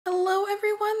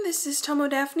this is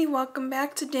Tomodaphne. Welcome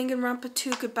back to Danganronpa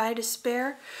 2 Goodbye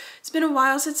Despair. It's been a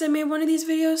while since I made one of these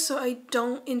videos, so I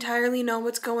don't entirely know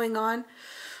what's going on.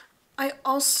 I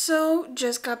also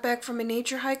just got back from a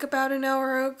nature hike about an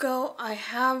hour ago. I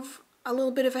have a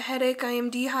little bit of a headache. I am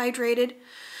dehydrated.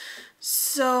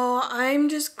 So I'm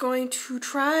just going to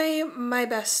try my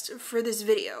best for this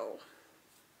video.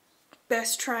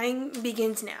 Best trying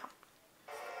begins now.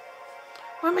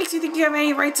 What makes you think you have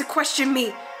any right to question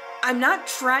me? I'm not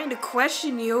trying to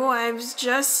question you, I was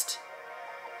just...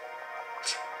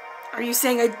 Are you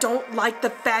saying I don't like the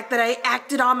fact that I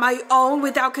acted on my own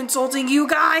without consulting you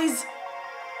guys?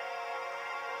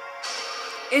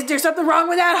 Is there something wrong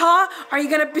with that, huh? Are you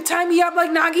gonna tie me up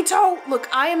like Nagito? Look,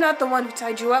 I am not the one who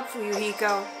tied you up for you,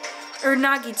 Hiko. Or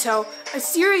Nagito.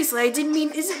 Seriously, I didn't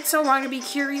mean, is it so wrong to be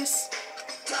curious?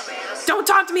 Don't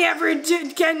talk to me ever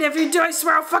again. If you do, I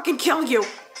swear I'll fucking kill you.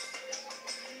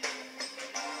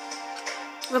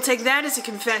 We'll take that as a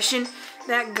confession.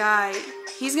 That guy,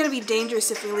 he's gonna be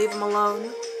dangerous if we leave him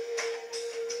alone.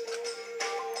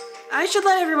 I should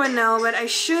let everyone know, but I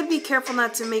should be careful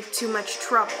not to make too much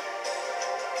trouble.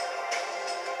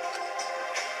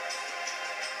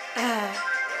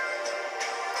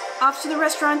 Off to the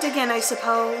restaurant again, I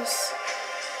suppose.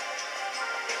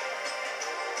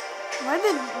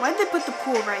 Why'd they put the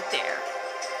pool right there?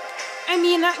 I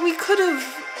mean, we could have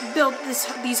built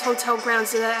these hotel grounds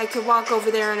so that I could walk over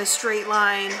there in a straight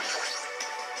line.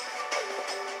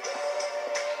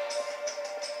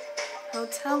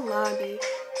 Hotel lobby.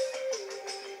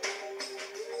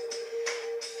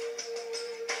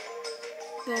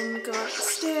 Then go up the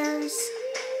stairs.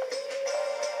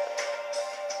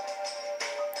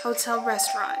 Hotel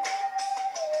restaurant.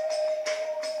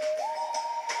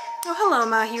 Oh, hello,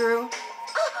 Mahiru.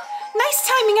 Nice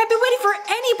timing! I've been waiting for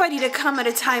anybody to come at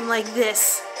a time like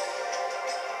this.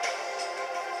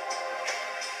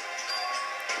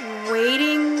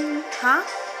 Waiting, huh?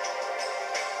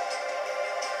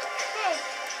 Hey.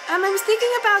 I was thinking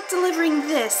about delivering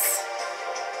this.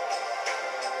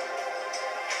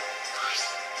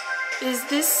 Is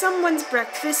this someone's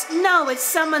breakfast? No, it's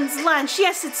someone's lunch.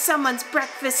 Yes, it's someone's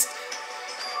breakfast.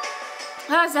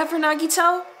 Ah, is that for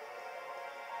Nagito?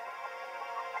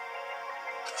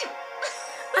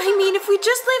 I mean, if we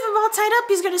just leave him all tied up,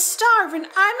 he's gonna starve, and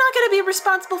I'm not gonna be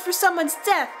responsible for someone's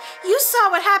death. You saw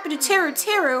what happened to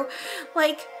Teru.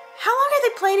 Like, how long are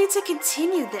they planning to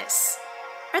continue this?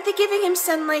 Are they giving him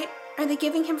sunlight? Are they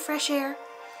giving him fresh air?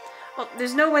 Well,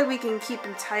 there's no way we can keep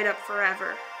him tied up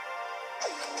forever.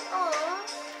 Aww.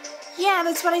 Yeah,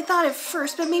 that's what I thought at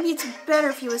first, but maybe it's better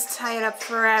if he was tied up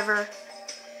forever.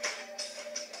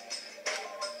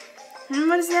 And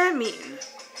what does that mean?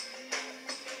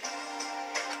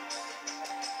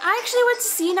 I actually went to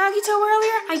see Nagito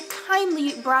earlier. I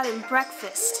kindly brought him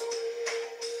breakfast.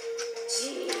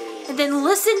 And then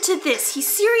listen to this. He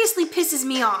seriously pisses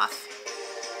me off.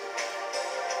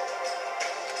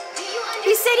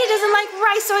 He said he doesn't like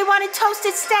rice, so I wanted toast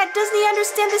instead. Doesn't he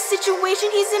understand the situation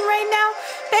he's in right now?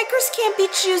 Beggars can't be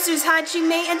choosers,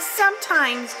 Hajime, and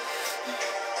sometimes.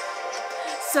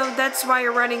 So that's why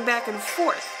you're running back and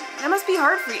forth. That must be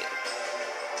hard for you.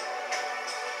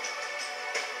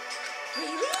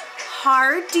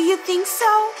 Hard? Do you think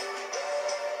so?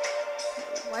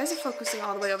 Why is it focusing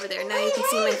all the way over there? Now you can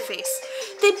see my face.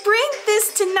 They bring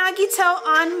this to Nagito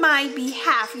on my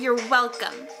behalf. You're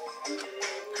welcome.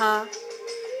 Huh?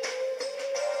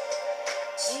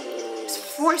 I was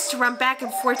forced to run back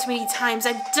and forth too many times.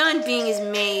 I'm done being his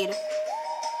maid.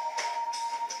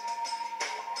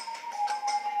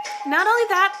 Not only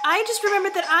that, I just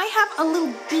remembered that I have a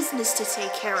little business to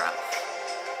take care of.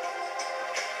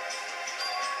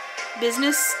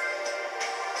 Business?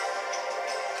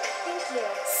 Thank you.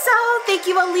 So, thank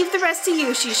you, I'll leave the rest to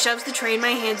you. She shoves the tray in my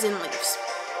hands and leaves.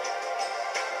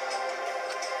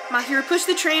 Mahiru pushed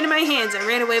the tray into my hands and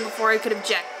ran away before I could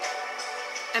object.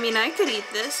 I mean, I could eat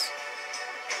this.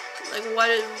 Like,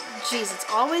 what? Jeez, it's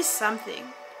always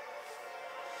something.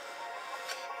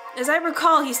 As I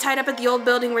recall, he's tied up at the old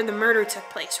building where the murder took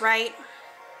place, right?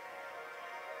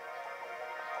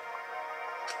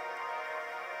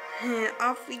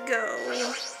 Off we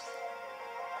go.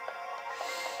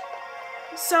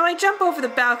 So I jump over the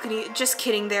balcony. Just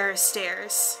kidding, there are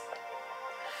stairs.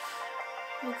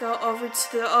 We go over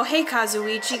to the... Oh, hey,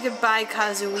 Kazuichi. Goodbye,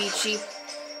 Kazuichi.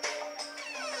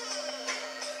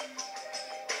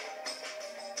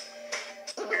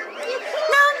 No.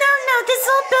 This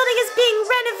old building is being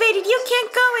renovated. You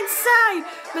can't go inside.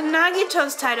 But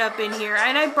Nagito's tied up in here,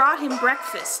 and I brought him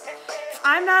breakfast.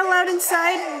 I'm not allowed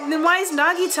inside, then why is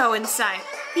Nagito inside?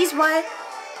 He's what?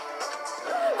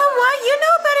 Oh, what? You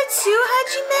know about it too,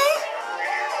 Hajime?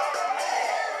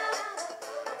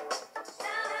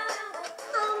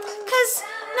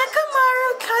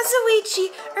 Koichi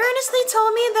earnestly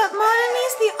told me that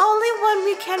Monami's the only one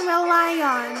we can rely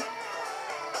on.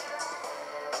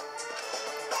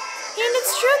 And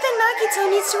it's true that Nagito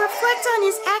needs to reflect on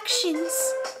his actions.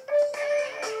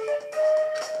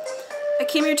 I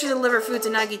came here to deliver food to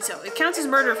Nagito. It counts as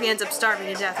murder if he ends up starving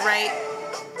to death, right?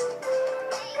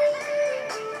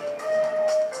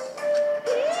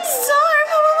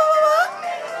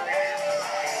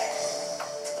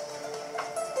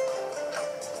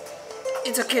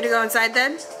 It's okay to go inside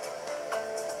then? Yes,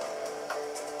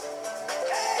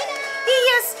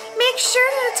 make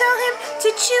sure to tell him to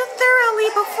chew thoroughly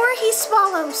before he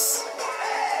swallows.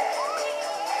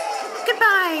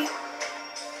 Goodbye.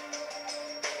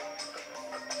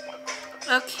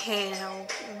 Okay, now,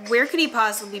 where could he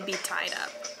possibly be tied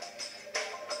up?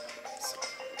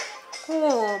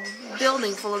 Whole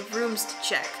building full of rooms to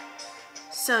check.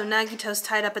 So, Nagito's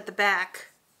tied up at the back.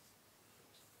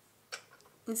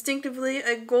 Instinctively,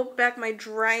 I gulped back my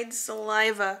dried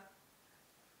saliva.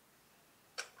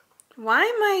 Why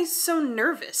am I so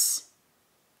nervous?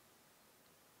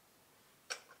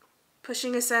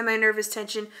 Pushing aside my nervous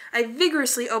tension, I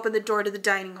vigorously opened the door to the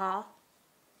dining hall.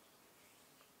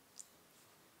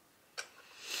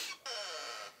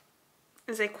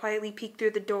 As I quietly peeked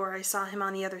through the door, I saw him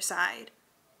on the other side.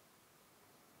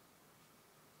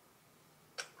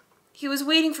 He was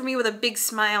waiting for me with a big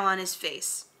smile on his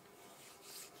face.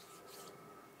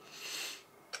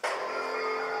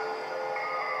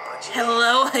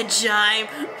 Hello, Hajime.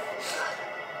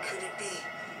 Could it be?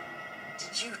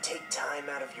 Did you take time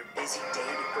out of your busy day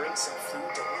to bring some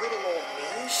food to little old me?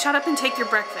 Shut up and take your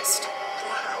breakfast.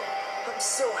 Wow, I'm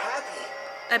so happy.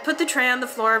 I put the tray on the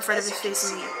floor in front of his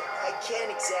face and ate. I can't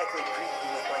exactly greet you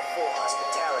with my full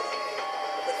hospitality,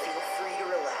 but feel free to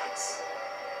relax.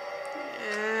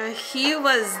 He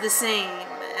was the same,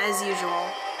 as usual.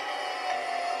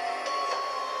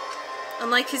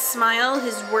 Unlike his smile,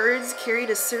 his words carried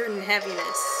a certain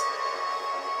heaviness.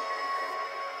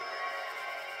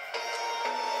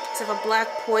 As if a black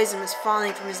poison was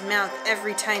falling from his mouth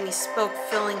every time he spoke,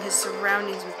 filling his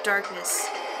surroundings with darkness.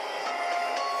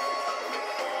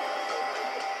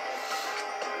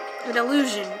 An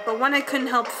illusion, but one I couldn't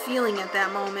help feeling at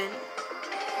that moment.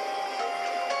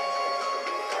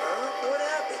 Huh? What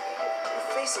happened? Your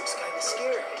face looks kind of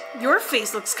scared. Your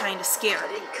face looks kind of scared. I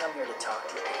didn't come here to talk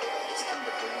to you. I just came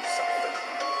to bring you something.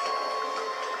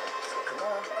 So come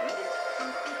on, eat it.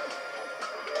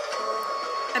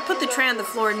 I put the tray on the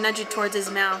floor and nudged it towards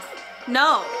his mouth.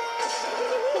 No!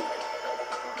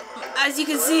 As you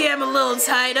can see, I'm a little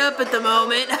tied up at the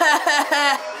moment. Since my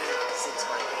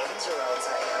hands are all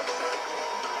tied up.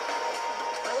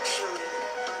 Actually,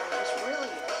 I was really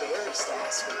embarrassed to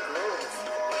ask a girl to feed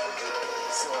me.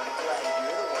 So I'm glad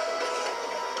you're the one who did.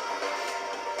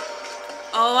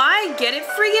 Oh, I get it.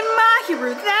 Friggin'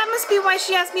 Mahiru. That must be why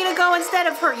she asked me to go instead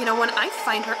of her. You know, when I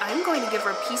find her, I'm going to give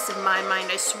her a piece of my mind.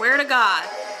 I swear to God.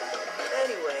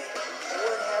 Anyway,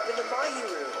 what happened to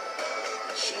Mahiru?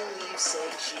 Did she leave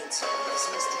saying she had some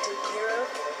business to take care of?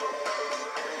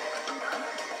 Huh? I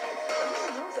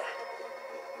didn't know that.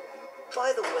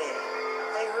 By the way,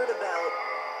 I heard about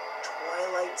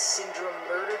Twilight Syndrome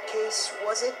murder case,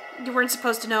 was it? You weren't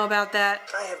supposed to know about that.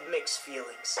 I have mixed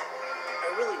feelings. I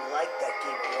really like that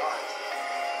game a lot.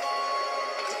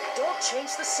 Don't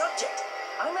change the subject.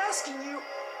 I'm asking you.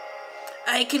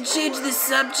 I can change the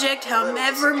subject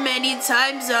however many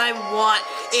times I want,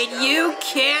 and you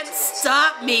can't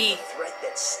stop me. Threat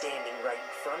that's standing right in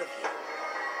front of you.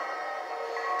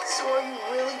 So are you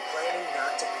really planning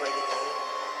not to play the game?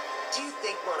 Do you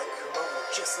think Monokuma will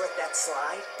just let that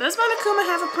slide? Does Monokuma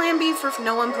have a plan B for if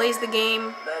no one plays the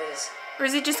game? That is, Or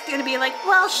is it just gonna be like,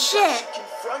 well, shit?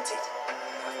 confront it.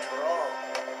 After all,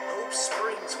 hope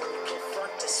springs when you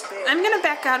confront despair. I'm gonna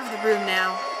back out of the room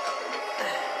now.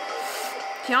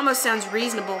 He almost sounds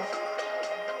reasonable.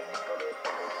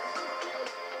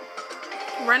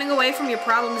 Running away from your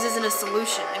problems isn't a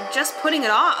solution. I'm just putting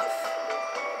it off.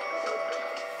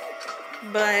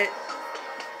 But I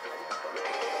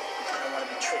don't want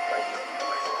to be tricked by you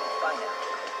anymore. Bye now.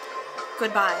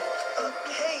 goodbye.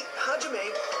 Hey, Hajime,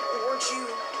 weren't you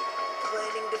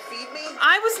planning to feed me?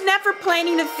 I was never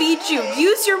planning to feed you.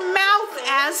 Use your mouth,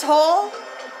 asshole.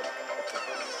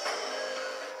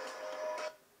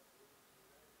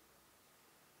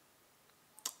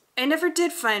 I never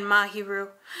did find Mahiru.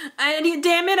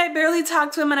 Damn it, I barely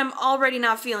talked to him and I'm already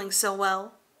not feeling so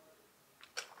well.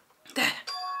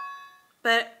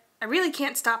 But I really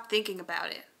can't stop thinking about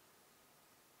it.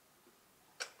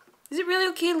 Is it really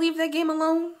okay to leave that game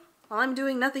alone? While I'm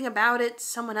doing nothing about it,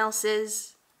 someone else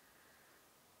is.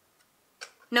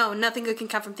 No, nothing good can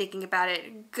come from thinking about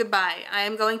it. Goodbye. I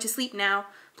am going to sleep now.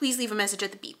 Please leave a message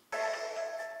at the beep.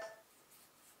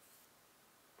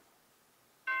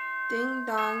 Ding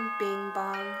dong, bing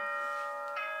bong.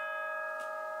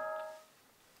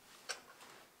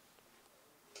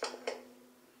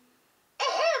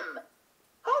 Ahem!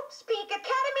 Hope's Peak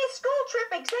Academy School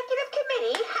Trip Executive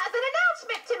Committee has an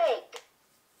announcement to make.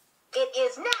 It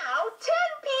is now 10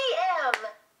 p.m.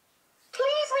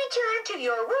 Please return to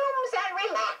your rooms and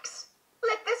relax.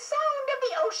 Let the sound of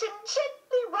the ocean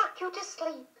gently rock you to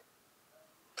sleep.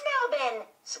 Now then,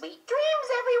 sweet dreams,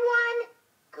 everyone.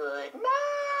 Good night.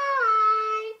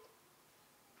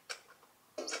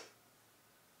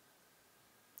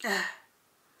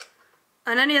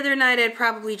 On any other night, I'd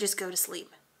probably just go to sleep.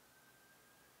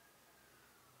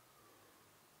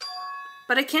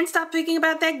 But I can't stop thinking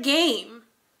about that game.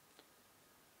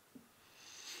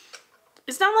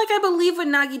 It's not like I believe what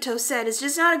Nagito said. It's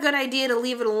just not a good idea to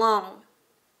leave it alone.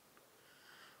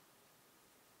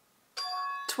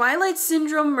 Twilight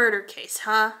Syndrome murder case,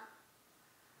 huh?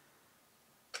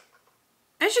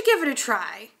 I should give it a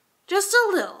try. Just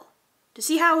a little. To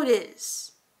see how it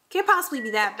is. Can't possibly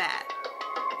be that bad.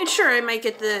 And sure, I might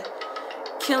get the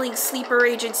killing sleeper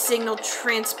agent signal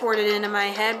transported into my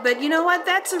head, but you know what?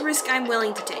 That's a risk I'm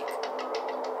willing to take.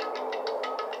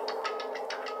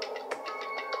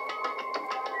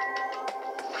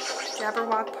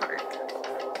 Jabberwock Park.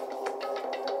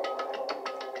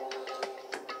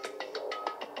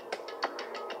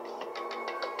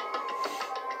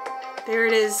 There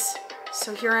it is.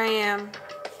 So here I am.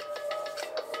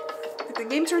 If the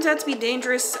game turns out to be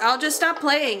dangerous, I'll just stop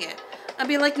playing it. I'll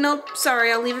be like, nope,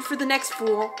 sorry, I'll leave it for the next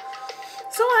fool.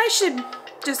 So I should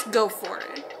just go for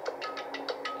it.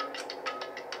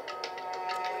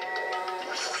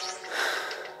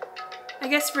 I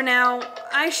guess for now,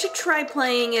 I should try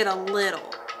playing it a little.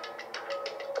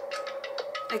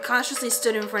 I cautiously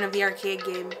stood in front of the arcade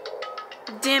game.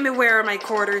 Damn it, where are my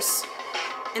quarters?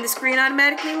 And the screen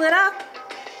automatically lit up.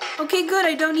 Okay, good,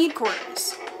 I don't need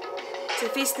quarters. As I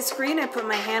face the screen, I put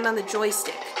my hand on the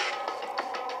joystick.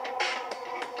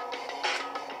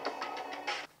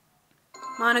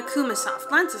 Monokuma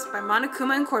Soft Lenses by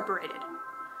Monokuma Incorporated.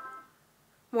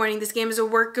 Warning, this game is a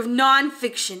work of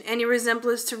non-fiction. Any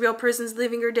resemblance to real persons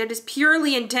living or dead is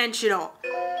purely intentional.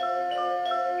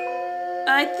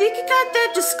 I think you got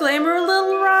that disclaimer a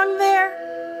little wrong there.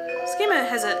 This game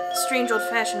has a strange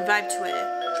old-fashioned vibe to it.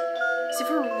 As if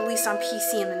it were released on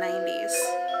PC in the 90s.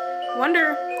 I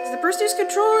wonder, is the person who's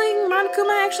controlling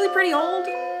Monokuma actually pretty old?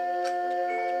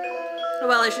 Oh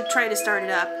well, I should try to start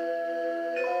it up.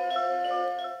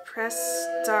 Press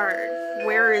start.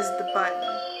 Where is the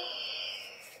button?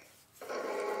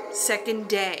 Second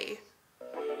day.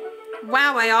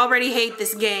 Wow, I already hate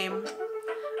this game.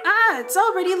 Ah, it's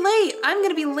already late. I'm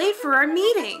gonna be late for our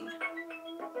meeting.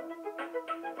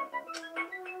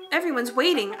 Everyone's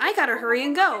waiting. I gotta hurry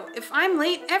and go. If I'm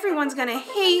late, everyone's gonna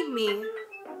hate me.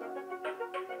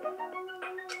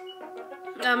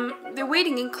 They're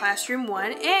waiting in classroom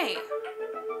 1A.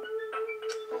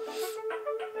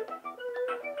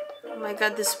 Oh my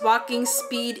god, this walking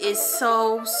speed is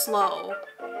so slow.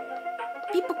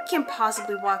 People can't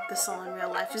possibly walk this slow in real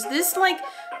life. Is this like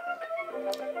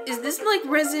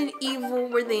Resident Evil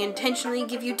where they intentionally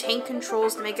give you tank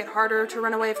controls to make it harder to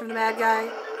run away from the bad guy?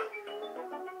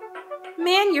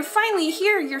 Man, you're finally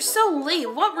here. You're so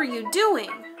late. What were you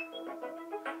doing?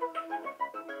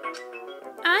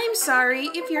 I'm sorry.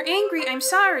 If you're angry, I'm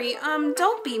sorry.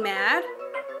 Don't be mad.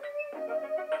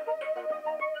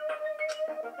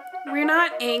 We're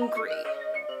not angry.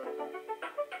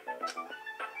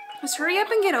 Just hurry up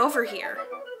and get over here.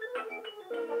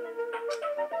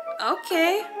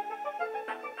 Okay.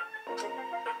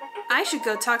 I should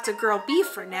go talk to Girl B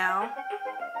for now.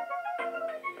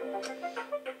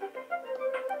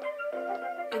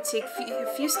 I take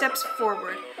a few steps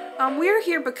forward. We're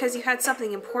here because you had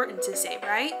something important to say,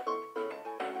 right?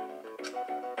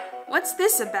 What's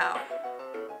this about?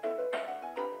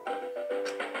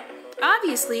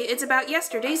 Obviously, it's about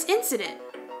yesterday's incident.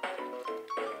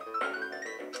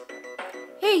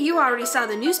 Hey, you already saw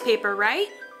the newspaper, right?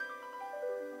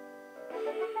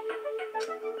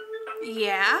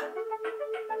 Yeah?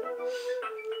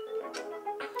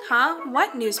 Huh?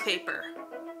 What newspaper?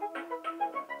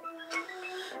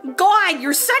 God,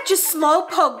 you're such a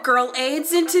slowpoke, Girl A.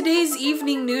 It's in today's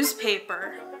evening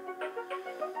newspaper.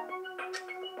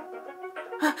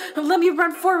 Let me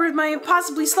run forward with my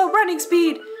impossibly slow running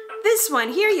speed. This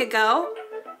one, here you go.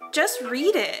 Just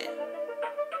read it.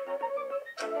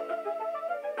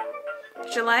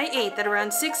 July 8th at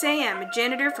around 6 a.m., a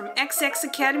janitor from XX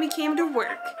Academy came to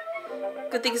work.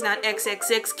 Good thing it's not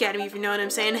XXX Academy, if you know what I'm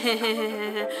saying.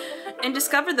 And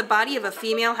discovered the body of a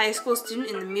female high school student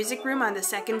in the music room on the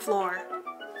 2nd floor.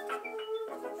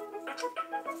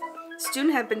 The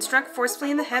student had been struck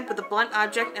forcefully in the head with a blunt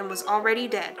object and was already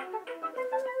dead.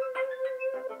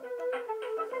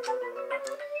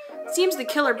 Seems the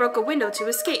killer broke a window to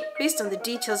escape. Based on the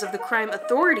details of the crime,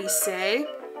 authorities say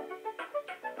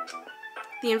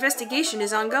the investigation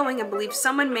is ongoing and believe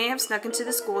someone may have snuck into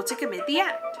the school to commit the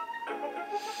act.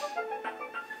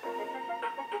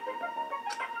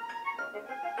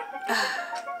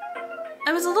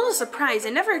 I was a little surprised. I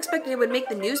never expected it would make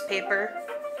the newspaper.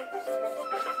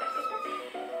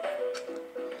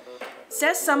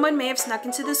 Says someone may have snuck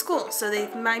into the school, so they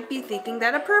might be thinking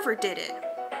that a pervert did it.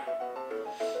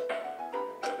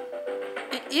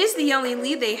 It is the only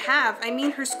lead they have. I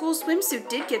mean, her school swimsuit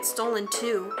did get stolen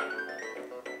too.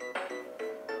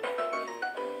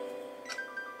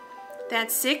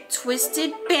 That sick,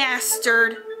 twisted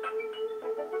bastard.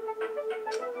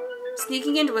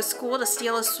 Sneaking into a school to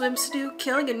steal a swimsuit,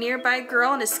 killing a nearby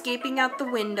girl, and escaping out the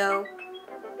window.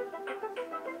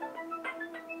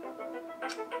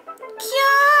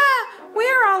 Yeah!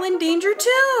 We're all in danger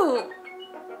too!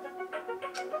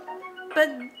 But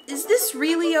is this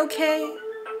really okay?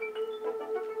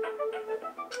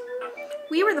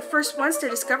 We were the first ones to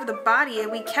discover the body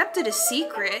and we kept it a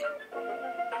secret.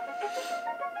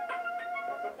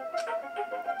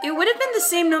 It would have been the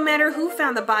same no matter who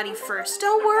found the body first.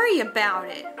 Don't worry about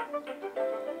it.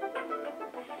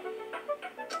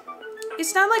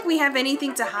 It's not like we have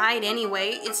anything to hide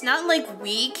anyway. It's not like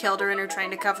we killed her and are trying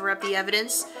to cover up the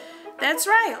evidence. That's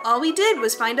right, all we did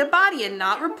was find a body and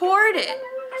not report it.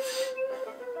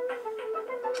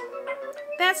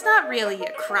 That's not really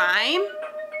a crime.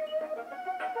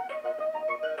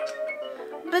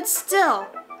 But still,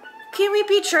 can't we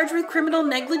be charged with criminal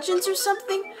negligence or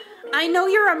something? I know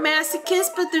you're a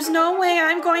masochist, but there's no way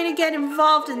I'm going to get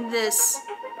involved in this.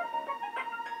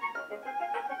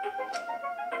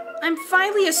 I'm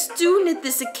finally a student at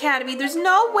this academy. There's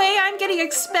no way I'm getting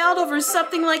expelled over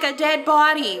something like a dead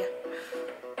body.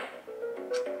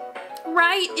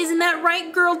 Right? Isn't that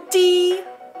right, girl D?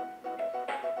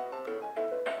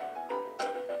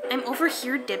 I'm over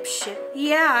here, dipshit.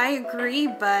 Yeah, I agree,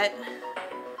 but...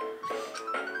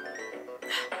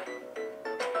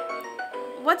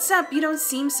 What's up? You don't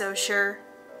seem so sure.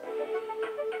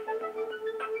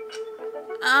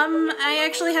 I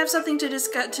actually have something to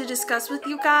discuss with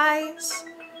you guys.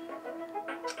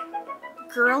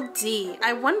 Girl D,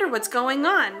 I wonder what's going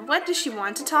on. What does she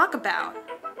want to talk about?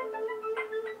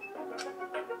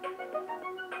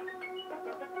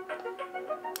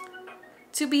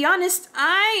 To be honest,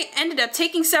 I ended up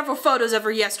taking several photos of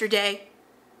her yesterday.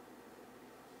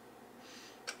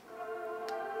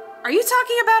 Are you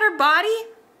talking about her body?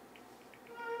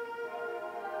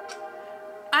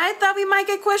 I thought we might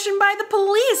get questioned by the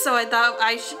police, so I thought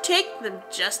I should take them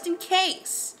just in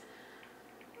case.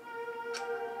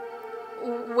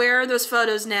 Where are those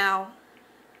photos now?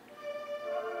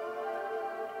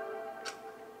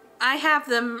 I have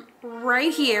them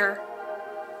right here.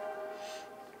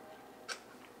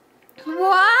 What?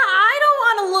 I don't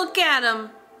want to look at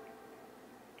them.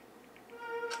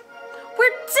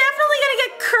 We're definitely gonna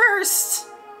get cursed.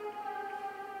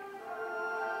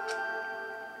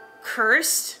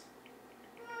 Cursed?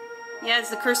 Yeah, it's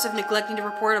the curse of neglecting to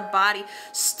report a body.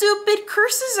 Stupid,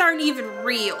 curses aren't even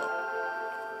real.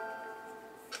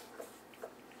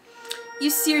 You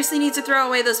seriously need to throw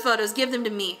away those photos. Give them to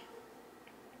me.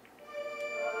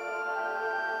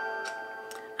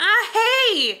 Ah,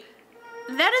 hey!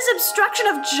 That is obstruction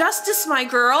of justice, my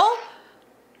girl.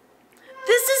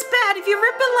 This is bad. If you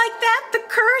rip it like that, the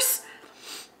curse...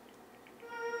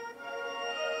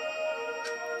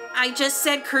 I just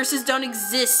said curses don't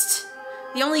exist.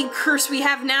 The only curse we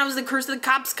have now is the curse of the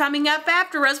cops coming up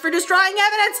after us for destroying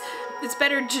evidence. It's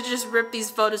better to just rip these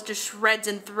photos to shreds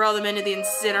and throw them into the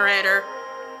incinerator.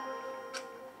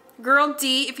 Girl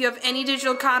D, if you have any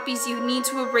digital copies, you need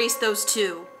to erase those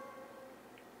too.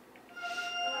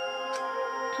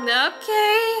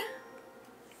 Okay.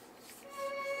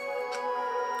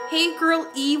 Hey, girl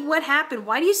E, what happened?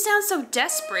 Why do you sound so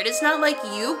desperate? It's not like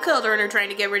you killed her and are trying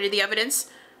to get rid of the evidence.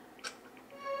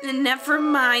 Never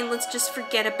mind, let's just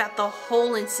forget about the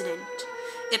whole incident.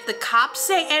 If the cops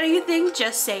say anything,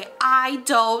 just say, I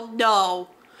don't know.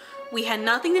 We had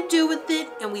nothing to do with it,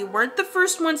 and we weren't the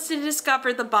first ones to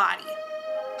discover the body.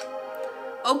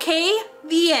 Okay,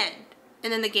 the end.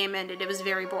 And then the game ended. It was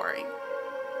very boring.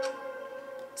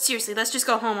 Seriously, let's just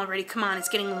go home already. Come on, it's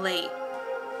getting late.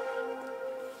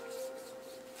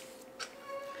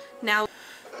 Now,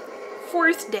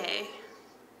 4th day.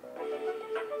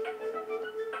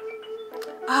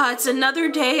 Ah, it's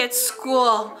another day at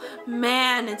school.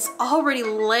 Man, it's already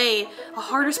late. The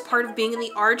hardest part of being in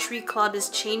the archery club is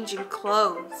changing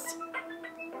clothes.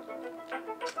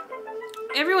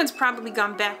 Everyone's probably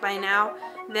gone back by now.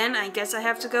 Then I guess I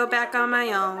have to go back on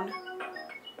my own.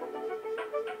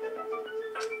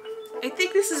 I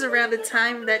think this is around the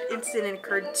time that incident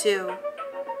occurred too.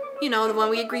 You know, the one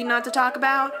we agreed not to talk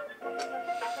about?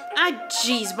 Ah,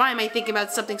 jeez, why am I thinking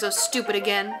about something so stupid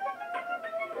again?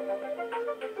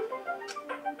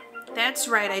 That's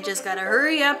right, I just gotta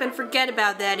hurry up and forget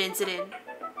about that incident.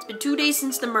 It's been 2 days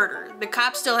since the murder. The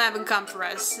cops still haven't come for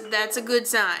us. That's a good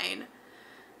sign.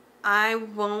 I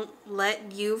won't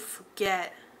let you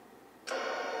forget.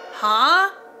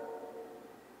 Huh?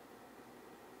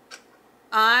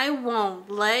 I won't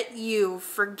let you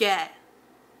forget.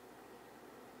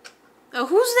 Oh,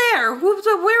 who's there?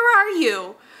 Where are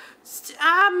you?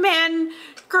 Ah, man.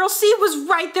 Girl C was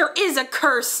right. There is a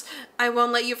curse. I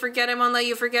won't let you forget. I won't let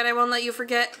you forget. I won't let you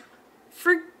forget.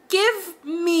 Forgive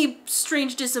me,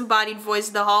 strange disembodied voice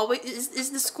in the hallway.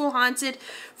 Is the school haunted?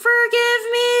 Forgive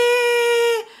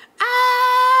me.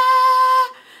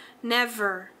 Ah!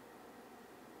 Never.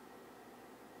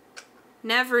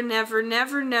 Never, never,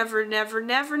 never, never, never,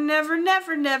 never, never,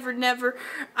 never, never, never.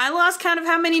 I lost count of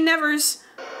how many nevers.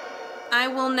 I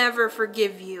will never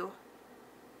forgive you.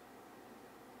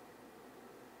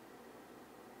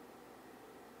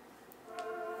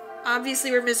 Obviously,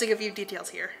 we're missing a few details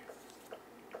here.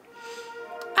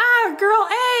 Ah, girl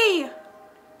A!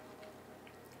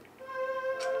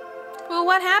 Well,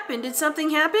 what happened? Did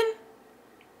something happen?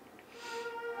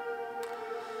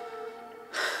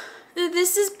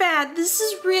 This is bad. This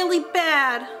is really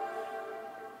bad.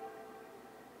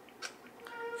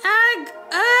 Ugh!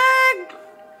 Ugh!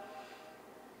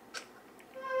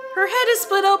 Her head is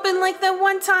split open like that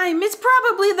one time. It's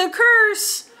probably the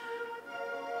curse.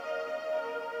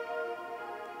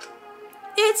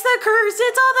 It's the curse.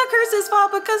 It's all the curse's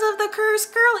fault because of the curse.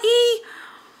 Girl E.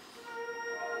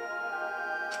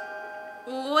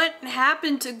 What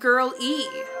happened to Girl E?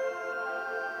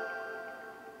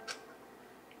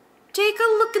 Take a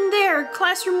look in there,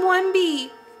 classroom 1B.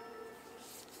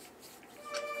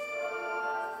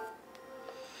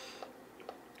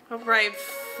 Alright,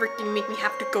 freaking make me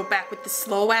have to go back with the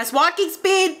slow-ass walking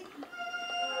speed.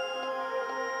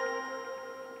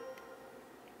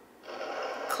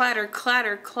 Clatter,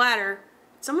 clatter, clatter.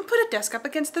 Someone put a desk up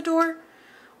against the door?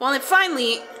 Well, it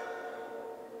finally...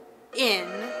 in.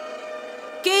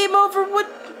 Game over. What?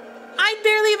 I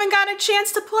barely even got a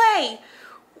chance to play.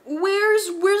 Where's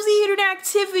the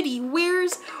interactivity?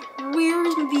 Where's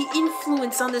the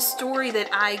influence on the story that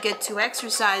I get to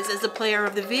exercise as a player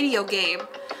of the video game?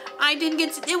 I didn't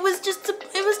get to, it was just a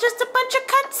bunch of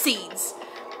cutscenes.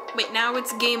 Wait, now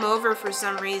it's game over for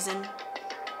some reason.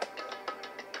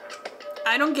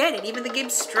 I don't get it. Even the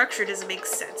game's structure doesn't make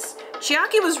sense.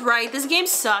 Chiaki was right. This game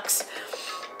sucks.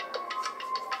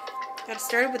 Got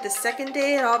started with the second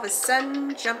day and all of a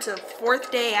sudden jumped to the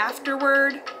fourth day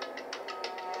afterward.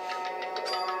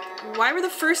 Why were the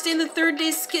first day and the third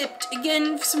day skipped?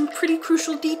 Again, some pretty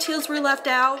crucial details were left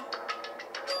out.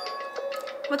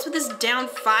 What's with this down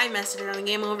 5 message on the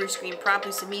game over screen?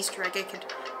 Probably some Easter egg. I could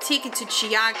take it to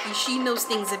Chiaki. She knows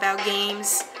things about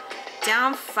games.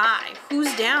 Down 5.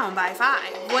 Who's down by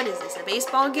 5? What is this, a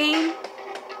baseball game?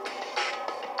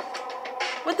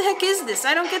 What the heck is this?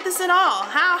 I don't get this at all.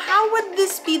 How would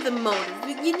this be the motive?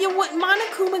 You know what,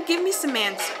 Monokuma, give me some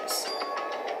answers.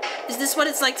 Is this what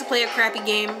it's like to play a crappy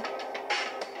game?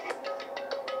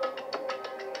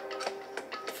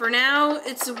 For now,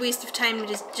 it's a waste of time to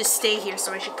just stay here,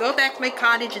 so I should go back to my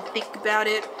cottage and think about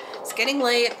it. It's getting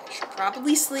late. I should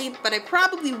probably sleep, but I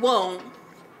probably won't,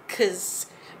 because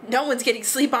no one's getting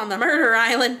sleep on the murder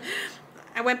island.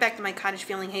 I went back to my cottage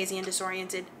feeling hazy and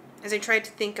disoriented as I tried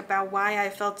to think about why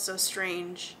I felt so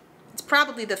strange. It's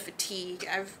probably the fatigue.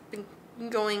 I've been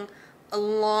going a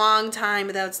long time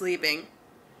without sleeping.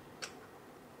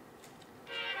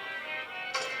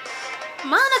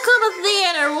 Monokuma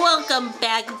Theater, welcome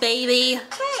back, baby.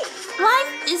 Hey!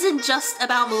 Life isn't just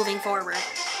about moving forward.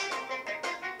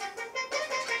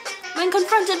 When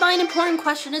confronted by an important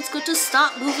question, it's good to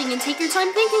stop moving and take your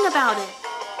time thinking about it.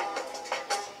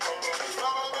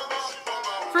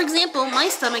 For example, my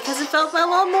stomach hasn't felt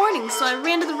well all morning, so I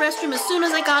ran to the restroom as soon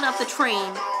as I got off the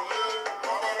train.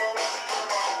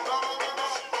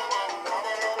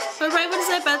 But right when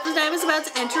I was about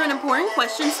to enter, an important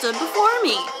question stood before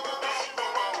me.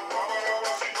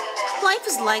 Life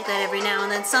is like that every now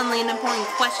and then. Suddenly an important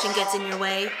question gets in your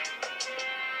way.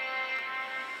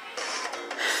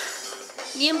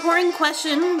 The important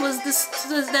question was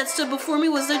that stood before me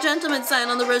was the gentleman's sign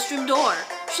on the restroom door.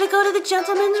 Should I go to the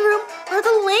gentleman's room or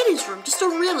the ladies' room just to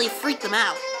really freak them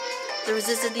out? I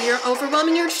resisted the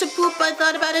overwhelming urge to poop, but I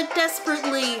thought about it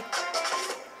desperately.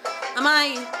 Am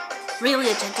I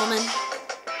really a gentleman?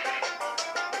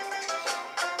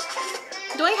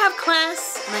 Do I have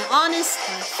class? Am I honest?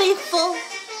 Am I faithful?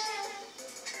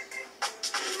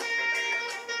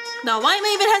 No, why am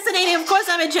I even hesitating? Of course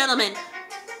I'm a gentleman.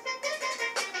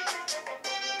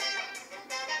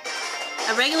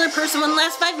 A regular person wouldn't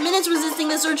last 5 minutes resisting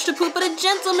this urge to poop, but a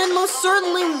gentleman most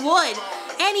certainly would.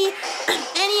 Any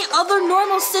other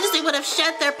normal citizen would have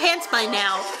shat their pants by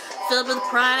now. Filled with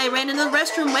pride, I ran into the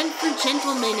restroom, went for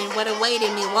gentlemen, and what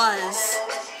awaited me was...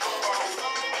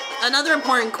 another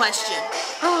important question.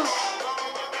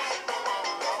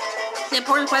 The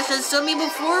important question that stood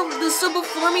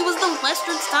before me was the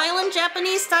Western style and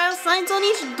Japanese style signs on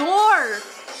each door.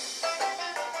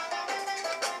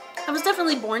 I was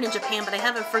definitely born in Japan, but I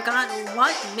haven't forgotten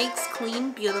what makes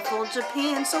clean, beautiful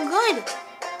Japan so good.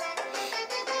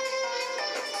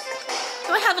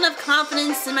 Do I have enough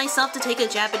confidence in myself to take a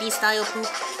Japanese style poop?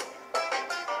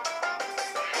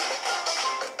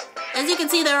 As you can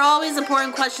see, there are always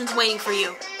important questions waiting for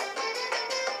you.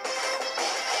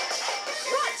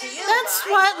 That's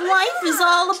what life is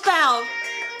all about.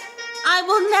 I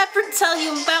will never tell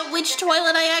you about which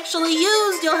toilet I actually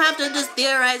used. You'll have to just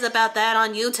theorize about that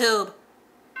on YouTube.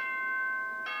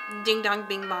 Ding dong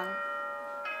bing bong.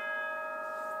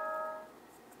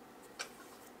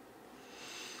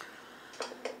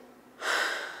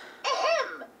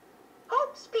 Ahem!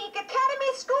 Hope's Peak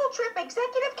Academy School Trip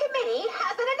Executive Committee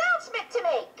has an announcement to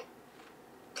make.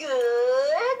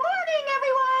 Good morning,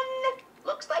 everyone!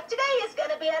 Looks like today is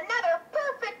going to be another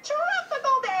perfect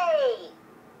tropical day.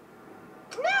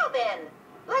 Now then,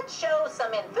 let's show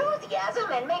some enthusiasm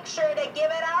and make sure to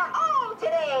give it our all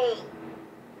today.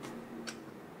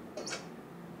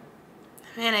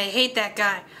 Man, I hate that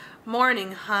guy.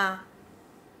 Morning, huh?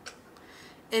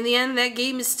 In the end, that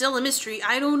game is still a mystery.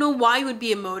 I don't know why it would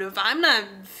be a motive. I'm not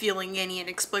feeling any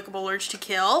inexplicable urge to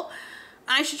kill.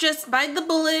 I should just bite the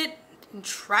bullet and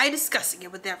try discussing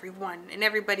it with everyone. And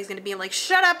everybody's gonna be like,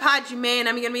 shut up, Hajime. And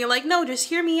I'm gonna be like, no, just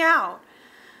hear me out.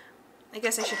 I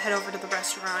guess I should head over to the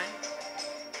restaurant.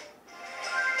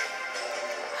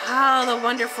 Oh, the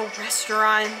wonderful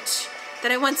restaurant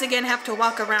that I once again have to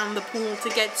walk around the pool to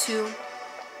get to.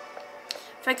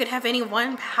 If I could have any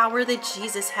one power that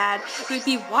Jesus had, it would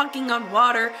be walking on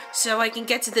water so I can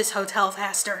get to this hotel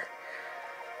faster.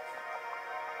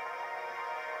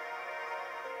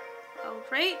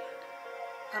 Alright.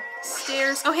 Up the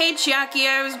stairs. Oh, hey, Chiaki.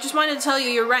 I just wanted to tell you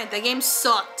you're right. That game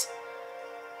sucked.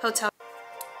 Hotel.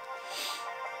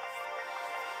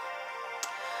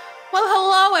 Well,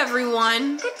 hello,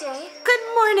 everyone. Good day. Good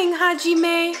morning,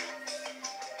 Hajime.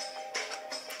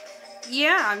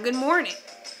 Yeah, good morning.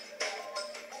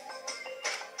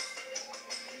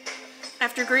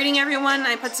 After greeting everyone,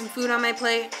 I put some food on my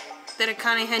plate that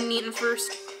Akane hadn't eaten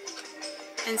first,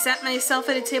 and sat myself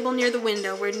at a table near the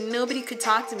window where nobody could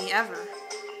talk to me ever.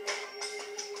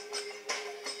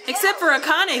 Except for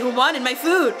Akane, who wanted my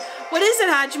food. What is it,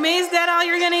 Hajime? Is that all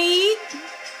you're gonna eat?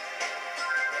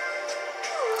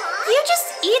 You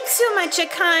just eat too much,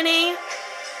 Akane.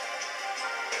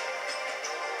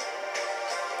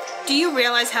 Do you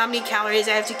realize how many calories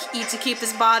I have to eat to keep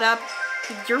this bod up?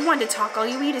 If you're one to talk, all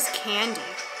you eat is candy.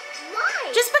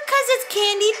 Why? Just because it's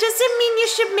candy doesn't mean you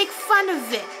should make fun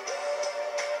of it.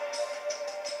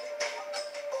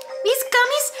 These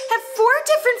gummies have 4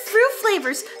 different fruit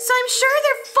flavors, so I'm sure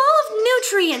they're full of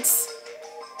nutrients.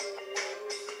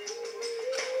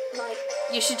 Like,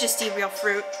 You should just eat real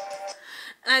fruit.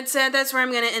 That's where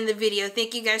I'm going to end the video.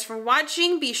 Thank you guys for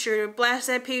watching. Be sure to blast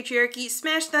that patriarchy,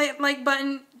 smash that like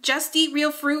button, just eat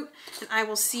real fruit, and I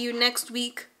will see you next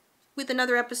week with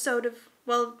another episode of,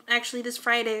 well, actually this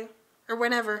Friday, or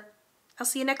whenever. I'll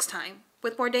see you next time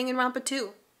with more Danganronpa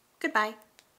 2. Goodbye.